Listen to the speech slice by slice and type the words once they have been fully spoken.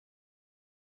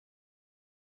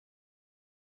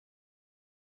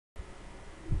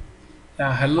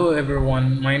Hello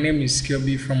everyone, my name is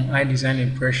Kilby from iDesign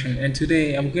Impression, and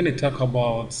today I'm going to talk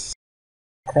about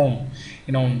Chrome.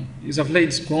 It's of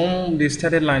late Chrome, they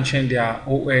started launching their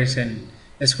OS, and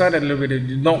it's quite a little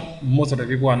bit, not most of the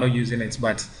people are not using it,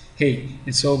 but hey,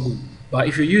 it's all good. But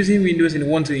if you're using Windows and you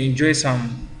want to enjoy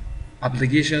some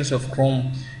applications of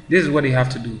Chrome, this is what you have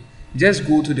to do. Just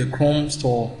go to the Chrome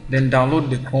store, then download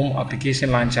the Chrome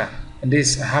application launcher. And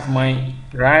this, I have mine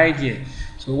right here.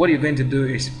 So what you're going to do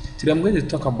is, today I'm going to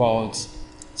talk about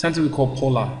something we call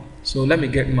Polarr. So let me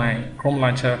get my Chrome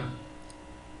launcher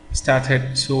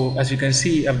started. So as you can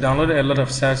see, I've downloaded a lot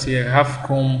of stuff here. I have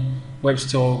Chrome, Web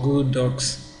Store, Google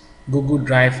Docs, Google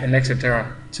Drive, and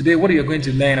etc. Today what you're going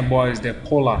to learn about is the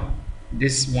Polarr,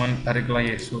 this one particular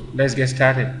here. So let's get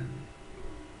started.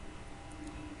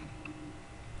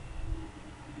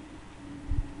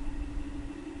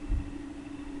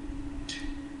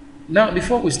 Now,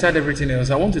 before we start everything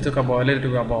else, I want to talk about a little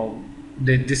bit about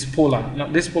this Polarr. Now,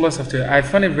 this Polarr software, I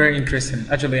find it very interesting.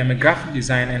 Actually, I'm a graphic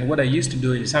designer, and what I used to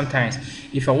do is sometimes,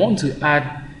 if I want to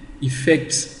add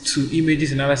effects to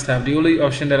images and other stuff, the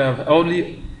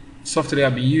only software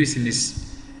I'll be using is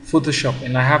Photoshop,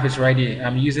 and I have it right here.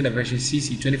 I'm using the version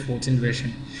CC 2014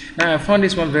 version. Now I found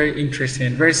this one very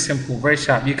interesting, very simple, very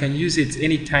sharp. You can use it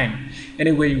anytime,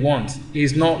 anywhere you want.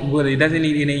 It's not well, it doesn't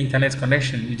need any internet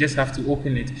connection. You just have to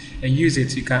open it and use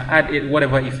it. You can add it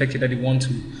whatever effect that you want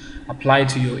to apply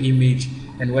to your image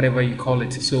and whatever you call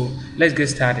it. So let's get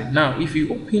started. Now if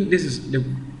you open, this is the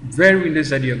very windows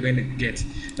that you're going to get.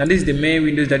 Now this is the main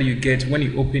windows that you get when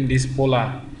you open this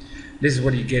Polarr. This is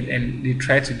what you get, and they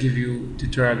try to give you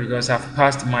tutorial because I've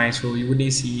passed mine, so you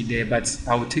wouldn't see it there, but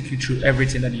I will take you through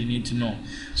everything that you need to know.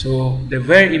 So the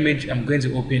very image I'm going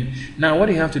to open now, what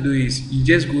you have to do is you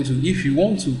just go to, if you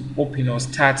want to open or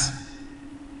start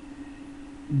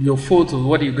your photo,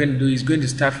 what you're going to do is going to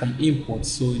start from import.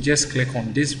 So you just click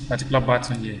on this particular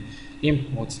button here,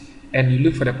 import, and you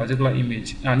look for the particular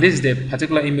image. And this is the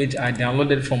particular image I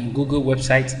downloaded from Google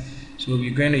website. So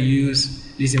we're going to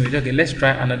use this image. Okay, let's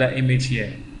try another image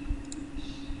here.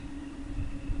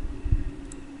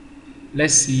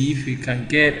 Let's see if we can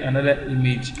get another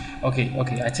image. Okay,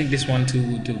 I think this one too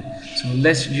will do. So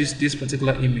let's use this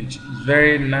particular image.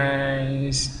 Very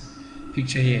nice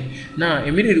picture here. Now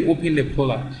immediately open the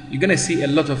Polarr, you're gonna see a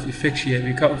lot of effects here.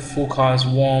 We got focus,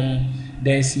 warm,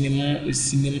 then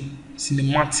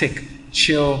cinematic,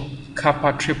 chill,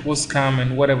 kappa, triple scam,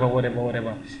 and whatever.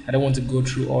 I don't want to go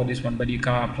through all this one, but you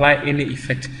can apply any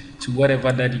effect to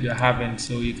whatever that you're having.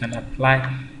 So you can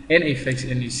apply any effects,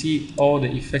 and you see all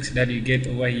the effects that you get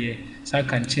over here. Some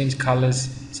can change colors,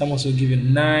 some also give you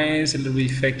nice little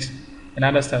effect and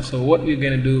other stuff. So what we're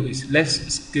going to do is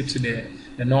let's skip to the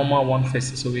normal one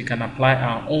first, so we can apply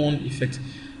our own effect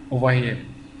over here.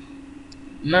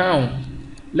 Now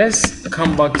let's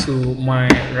come back to my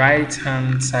right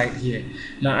hand side here.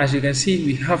 Now as you can see,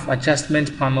 we have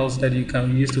adjustment panels that you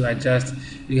can use to adjust.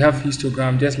 You have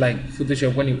histogram, just like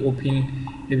Photoshop. When you open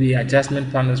maybe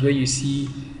adjustment panels where you see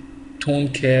tone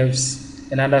curves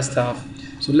and other stuff.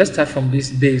 So let's start from this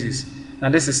basis. Now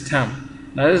this is stamp.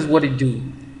 Now this is what it do.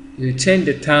 You change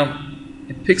the stamp,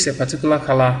 it picks a particular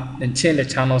color, then change the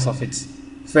channels of it.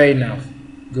 Fair enough,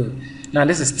 good. Now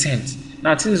this is tint.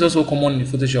 Now tint is also common in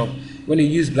Photoshop when you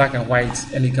use black and white,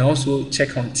 and you can also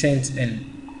check on tint, and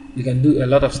you can do a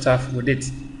lot of stuff with it.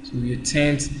 So you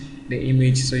tint the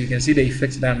image, so you can see the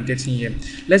effects that I'm getting here.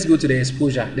 Let's go to the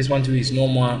exposure. This one too is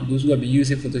normal. Those who have been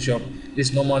using Photoshop, this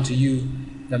is normal to you.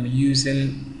 I'm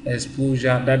using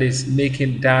exposure that is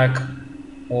making dark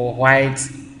or white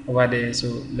over there.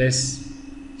 So let's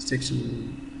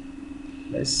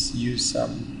use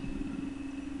some.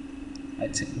 I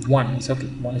think one is okay.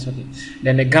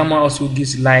 Then the gamma also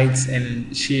gives lights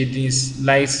and shadings,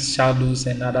 lights, shadows,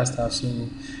 and other stuff. So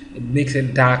it makes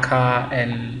it darker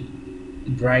and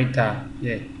brighter.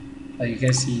 Yeah, as you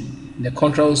can see, the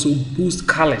contrast also boosts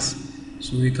colors.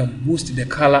 So you can boost the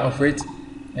color of it,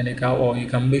 and you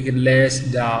can make it less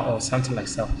dark or something like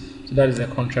that. So that is the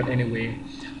contrast anyway.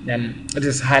 Then it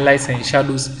is highlights and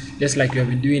shadows, just like you have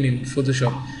been doing in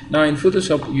Photoshop. Now in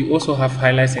Photoshop you also have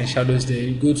highlights and shadows there.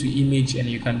 You go to image and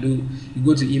you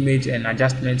go to image and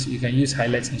adjustments, you can use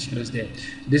highlights and shadows there.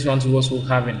 This one too also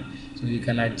having, so you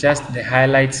can adjust the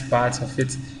highlights parts of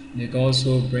it. You can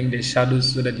also bring the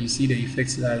shadows so that you see the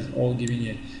effects that is all given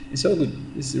here. It's so good.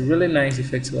 It's a really nice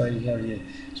effect what you have here.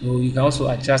 So you can also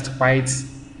adjust whites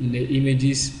in the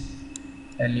images,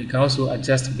 and you can also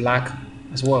adjust black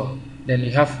as well. Then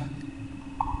you have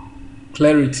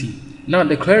clarity. Now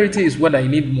the clarity is what I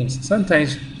need most.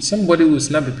 Sometimes somebody will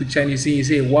snap a picture and you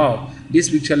say, wow, this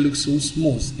picture looks so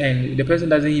smooth and the person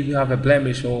doesn't even have a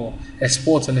blemish or a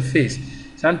spot on the face.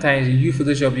 Sometimes you use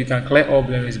Photoshop, you can clear all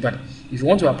blemishes, but if you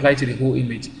want to apply to the whole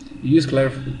image, you use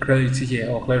clarity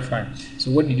here or clarify. So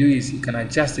what you do is you can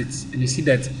adjust it, and you see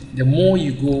that the more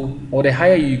you go or the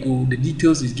higher you go, the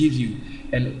details it gives you,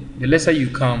 and the lesser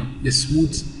you come, the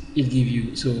smooth it gives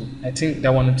you. So I think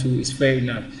that one too is fair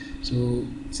enough. So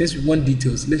since we want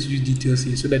details, let's use details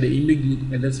here so that the image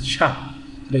looks a little sharp,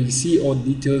 so that you see all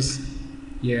details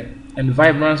here. And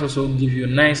vibrance also give you a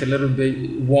nice, a little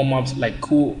bit warm ups like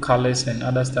cool colors and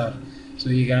other stuff. So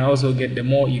you can also get, the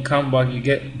more you come back, you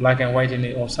get black and white in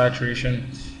it or saturation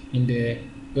in the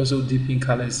also deepen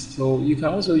colors. So you can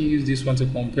also use this one to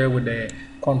compare with the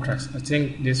contrast. I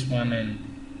think this one and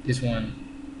this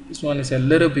one is a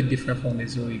little bit different from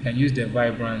this, so you can use the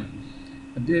vibrant.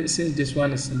 But since this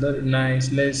one is a little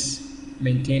nice, let's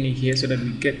maintain it here so that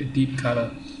we get the deep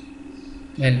color.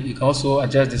 And you can also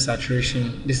adjust the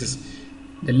saturation. This is,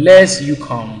 the less you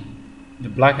come, the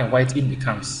black and white it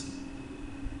becomes,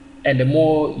 and the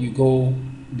more you go,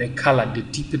 the color, the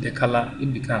deeper the color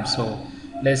it becomes. So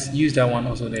let's use that one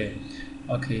also there.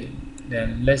 Okay,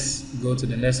 then let's go to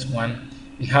the next one.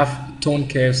 We have tone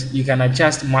curves. You can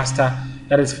adjust master,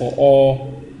 that is for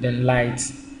all the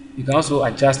lights. You can also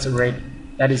adjust red,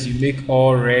 that is you make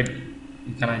all red.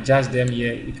 You can adjust them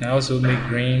here. You can also make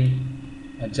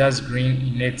green, adjust green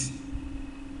in it.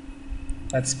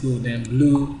 That's good. Then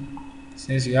blue,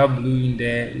 since you have blue in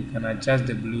there, you can adjust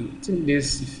the blue. I think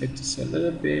this effect is a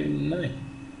little bit nice.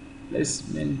 Let's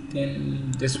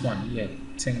maintain this one. Yeah,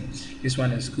 I think this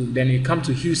one is good. Then you come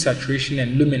to hue, saturation,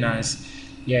 and luminance.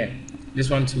 Yeah, this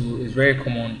one too is very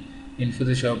common in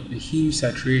Photoshop. The hue,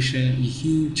 saturation, the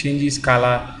hue changes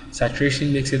color,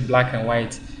 saturation makes it black and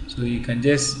white. So you can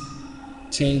just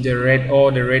change the red,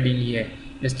 all the red in here,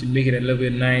 just to make it a little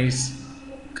bit nice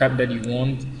cap that you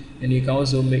want. And you can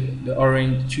also make the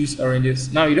orange, choose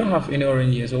oranges. Now you don't have any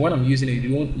orange here, so when I'm using it,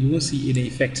 you won't see any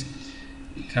effect.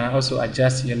 You can also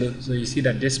adjust yellow, so you see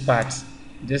that this part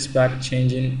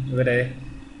changing over there.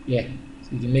 Yeah, so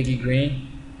you can make it green,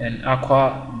 and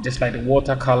aqua, just like the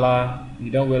watercolor, you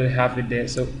don't really have it there,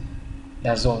 so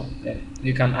that's all.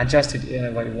 You can adjust it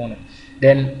whenever you want it.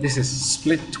 Then this is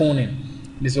split toning.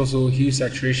 This also hue,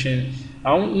 saturation.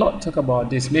 I will not talk about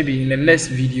this. Maybe in the next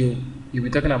video you'll be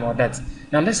talking about that.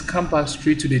 Now let's come back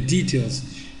straight to the details.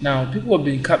 Now people have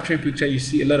been capturing picture, you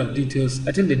see a lot of details.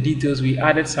 I think the details, we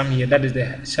added some here, that is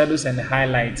the shadows and the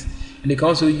highlights, and they can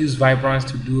also use vibrance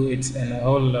to do it and a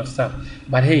whole lot of stuff.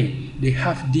 But hey, they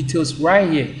have details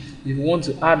right here. If you want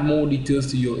to add more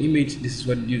details to your image, this is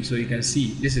what you do. So you can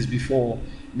see this is before,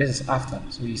 this is after.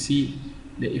 So you see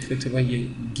the effect over here,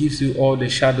 it gives you all the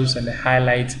shadows and the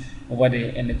highlights over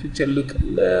there, and the picture look a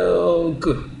little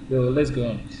good. So let's go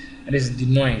on. And this is the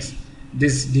noise.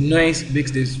 The noise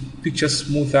makes this picture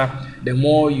smoother. The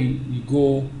more you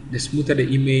go, the smoother the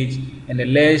image, and the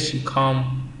less you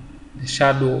come, the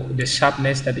shadow, the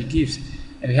sharpness that it gives.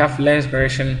 And we have lens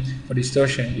correction for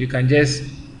distortion. You can just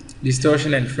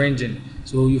distortion and fringing.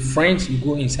 So you fringe, you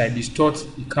go inside, distort,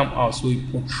 you come out, so it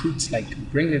protrudes, like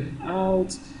bring it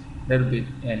out a little bit,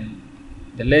 and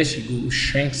the less you go, it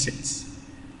shrinks it.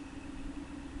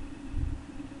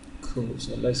 Cool.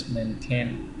 So let's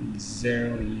maintain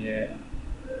 0 here.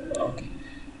 Okay,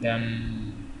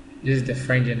 then this is the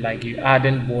fringing, like you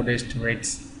adding borders to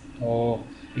it, or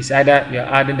it's either you're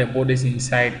adding the borders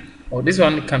inside, or this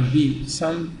one can be,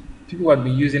 some people have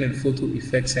been using it, photo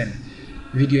effects and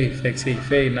video effects. Hey,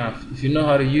 fair enough. If you know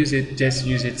how to use it, just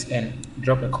use it and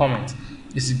drop a comment.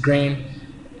 This is grain.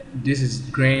 This is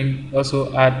grain.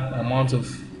 Also add amount of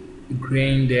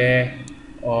grain there,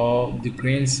 or the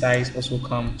grain size also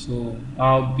come. So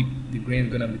how big the grain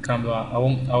is gonna become, I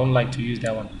won't like to use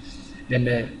that one. Then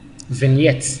the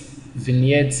vignettes,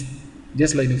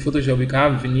 just like in Photoshop, you can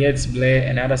have vignettes, blur,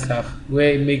 and other stuff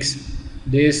where it makes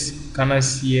this kind of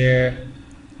here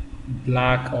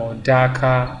black or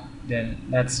darker. Then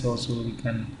that's also, you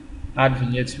can add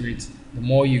vignettes to it. The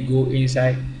more you go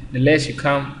inside, the less you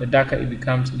come, the darker it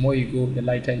becomes. The more you go, the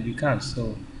lighter it becomes.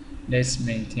 So let's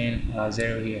maintain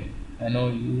 0 here. I know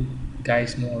you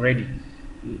guys know already.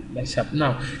 Let's have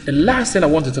now. The last thing I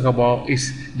want to talk about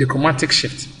is the chromatic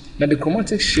shift. Now the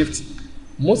chromatic shift,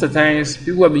 most of the times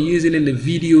people have been using it in the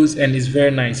videos, and it's very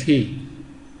nice. Hey,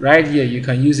 right here you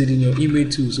can use it in your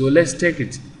image too. So let's take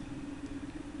it.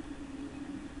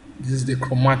 This is the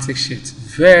chromatic shift.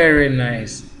 Very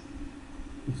nice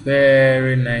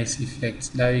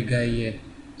effect that you got here.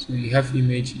 So you have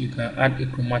image, you can add a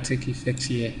chromatic effect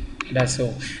here. That's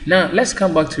all. Now let's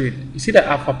come back to it. You see that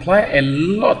I've applied a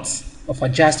lot of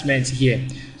adjustments here.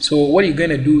 So what you're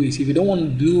going to do is, if you don't want to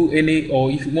do any, or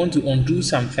if you want to undo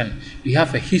something, you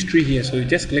have a history here. So you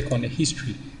just click on the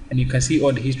history and you can see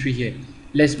all the history here.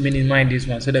 Let's minimize this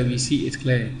one so that we see it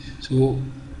clearly. So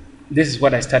this is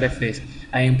what I started first.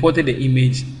 I imported the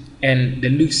image, and the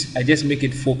looks, I just make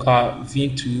it focal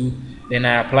v2, then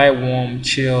I apply warm,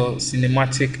 chill,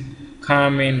 cinematic,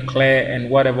 calming, clear, and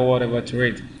whatever to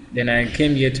it. Then I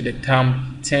came here to the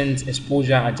thumb, tint,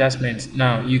 exposure, adjustments.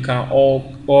 Now you can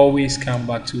always come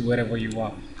back to wherever you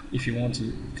are if you want to.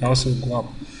 You can also go up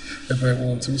if you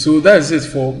want to. So that's it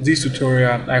for this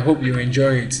tutorial. I hope you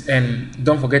enjoy it, and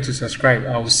don't forget to subscribe.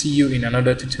 I will see you in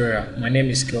another tutorial. My name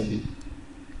is Kelby.